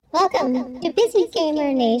Welcome to Busy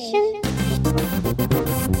Gamer Nation.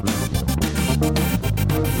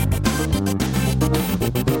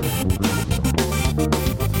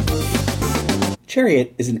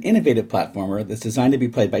 Chariot is an innovative platformer that's designed to be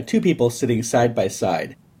played by two people sitting side by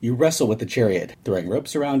side. You wrestle with the chariot, throwing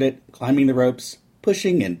ropes around it, climbing the ropes,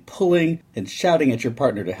 pushing and pulling, and shouting at your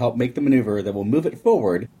partner to help make the maneuver that will move it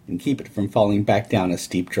forward and keep it from falling back down a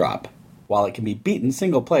steep drop. While it can be beaten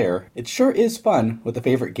single player, it sure is fun with a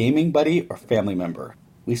favorite gaming buddy or family member.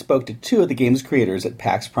 We spoke to two of the game's creators at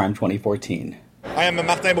PAX Prime 2014. I am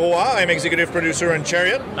Martin Brouard. I'm executive producer on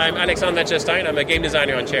Chariot. I'm Alexandre Chastain. I'm a game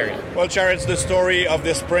designer on Chariot. Well, Chariot's the story of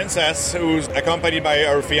this princess who's accompanied by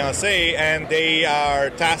her fiancé, and they are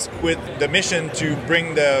tasked with the mission to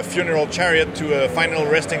bring the funeral chariot to a final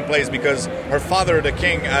resting place because her father, the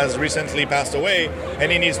king, has recently passed away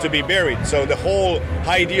and he needs to be buried. So the whole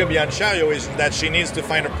idea behind Chariot is that she needs to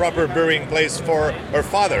find a proper burying place for her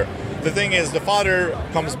father. The thing is, the father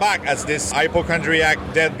comes back as this hypochondriac,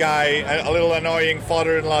 dead guy, a little annoying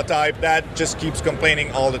father-in-law type that just keeps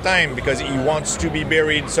complaining all the time because he wants to be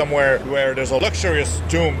buried somewhere where there's a luxurious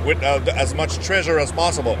tomb with as much treasure as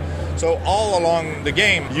possible. So all along the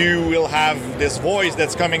game, you will have this voice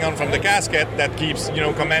that's coming on from the casket that keeps,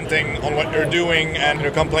 commenting on what you're doing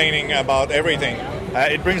and complaining about everything.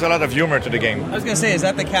 It brings a lot of humor to the game. I was going to say, is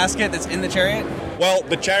that the casket that's in the chariot? Well,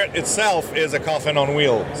 the chariot itself is a coffin on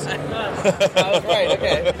wheels. I was right,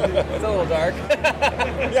 okay. It's a little dark.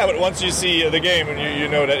 Yeah, but once you see the game, you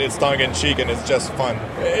know that it's tongue-in-cheek and it's just fun.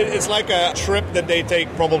 It's like a trip that they take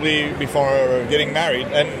probably before getting married.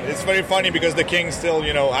 And it's very funny because the king still,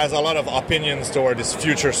 has a lot of opinions toward his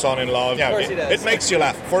future son-in-law. Yeah, of course he does. It makes you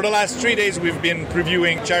laugh. For the last 3 days, we've been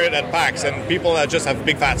previewing Chariot at PAX, and people just have a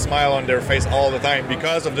big fat smile on their face all the time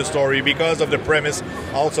because of the story, because of the premise,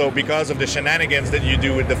 also because of the shenanigans that you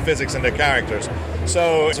do with the physics and the characters.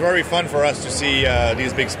 So it's very fun for us to see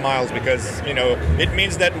these big smiles because, it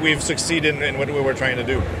means that we've succeeded in what we were trying to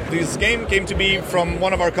do. This game came to be from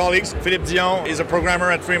one of our colleagues. Philippe Dion is a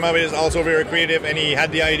programmer at Frima, but is also very creative, and he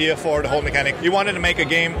had the idea for the whole mechanic. He wanted to make a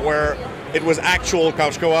game where it was actual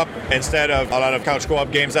couch co-op instead of a lot of couch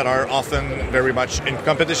co-op games that are often very much in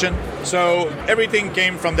competition. So everything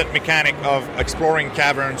came from that mechanic of exploring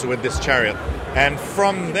caverns with this chariot. And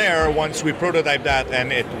from there, once we prototyped that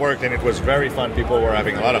and it worked and it was very fun, people were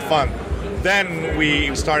having a lot of fun, then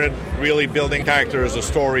we started really building characters, the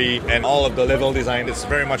story, and all of the level design. It's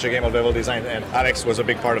very much a game of level design, and Alex was a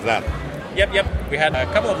big part of that. Yep. We had a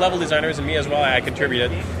couple of level designers and me as well. I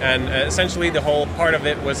contributed. And essentially the whole part of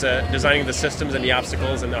it was designing the systems and the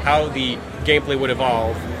obstacles and how the gameplay would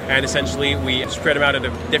evolve. And essentially we spread them out into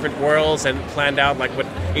different worlds and planned out what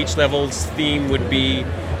each level's theme would be.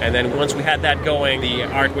 And then once we had that going, the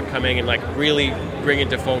art would come in and really bring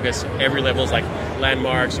into focus every level's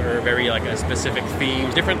landmarks or very a specific theme.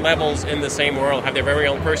 Different levels in the same world have their very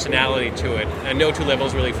own personality to it, and no two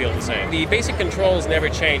levels really feel the same. The basic controls never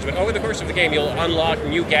change, but over the course of the game, you'll unlock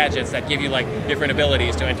new gadgets that give you different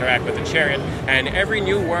abilities to interact with the chariot. And every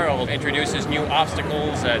new world introduces new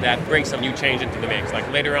obstacles that bring some new change into the mix.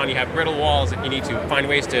 Later on, you have brittle walls that you need to find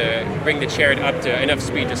ways to bring the chariot up to enough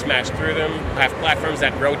speed to smash through them. You have platforms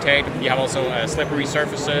that rotate. You have also slippery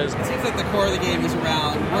surfaces. It seems like the core of the game is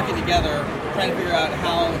around working together, trying to figure out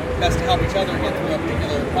how best to help each other get through a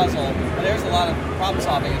particular puzzle. But there's a lot of problem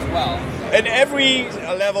solving as well. In every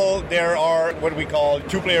level, there are what we call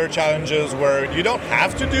two-player challenges where you don't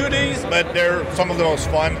have to do these, but they're some of the most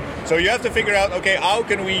fun. So you have to figure out, okay, how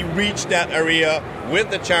can we reach that area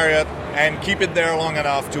with the chariot and keep it there long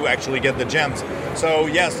enough to actually get the gems. So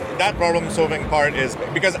yes, that problem-solving part is,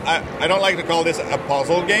 because I don't like to call this a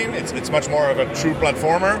puzzle game, it's much more of a true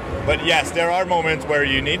platformer, but yes, there are moments where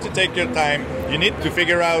you need to take your time, you need to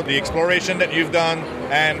figure out the exploration that you've done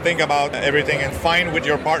and think about everything and find with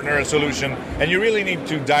your partner a solution, and you really need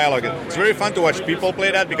to dialogue it. It's very fun to watch people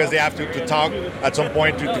play that because they have to talk at some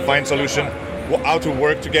point to find solution, how to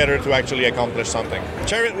work together to actually accomplish something.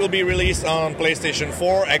 Chariot will be released on PlayStation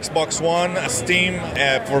 4, Xbox One, Steam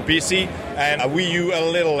for PC, and Wii U a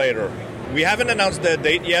little later. We haven't announced the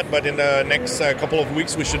date yet, but in the next couple of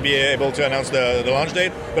weeks we should be able to announce the launch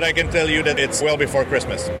date, but I can tell you that it's well before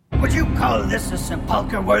Christmas. Would you call this a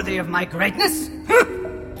sepulcher worthy of my greatness?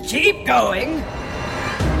 Keep going!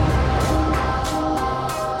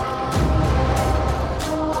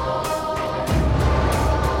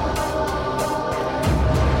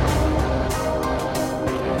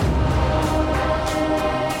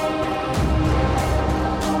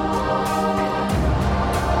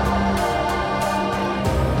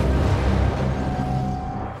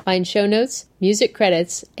 Find show notes, music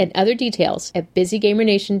credits, and other details at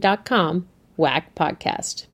busygamernation.com Whack Podcast.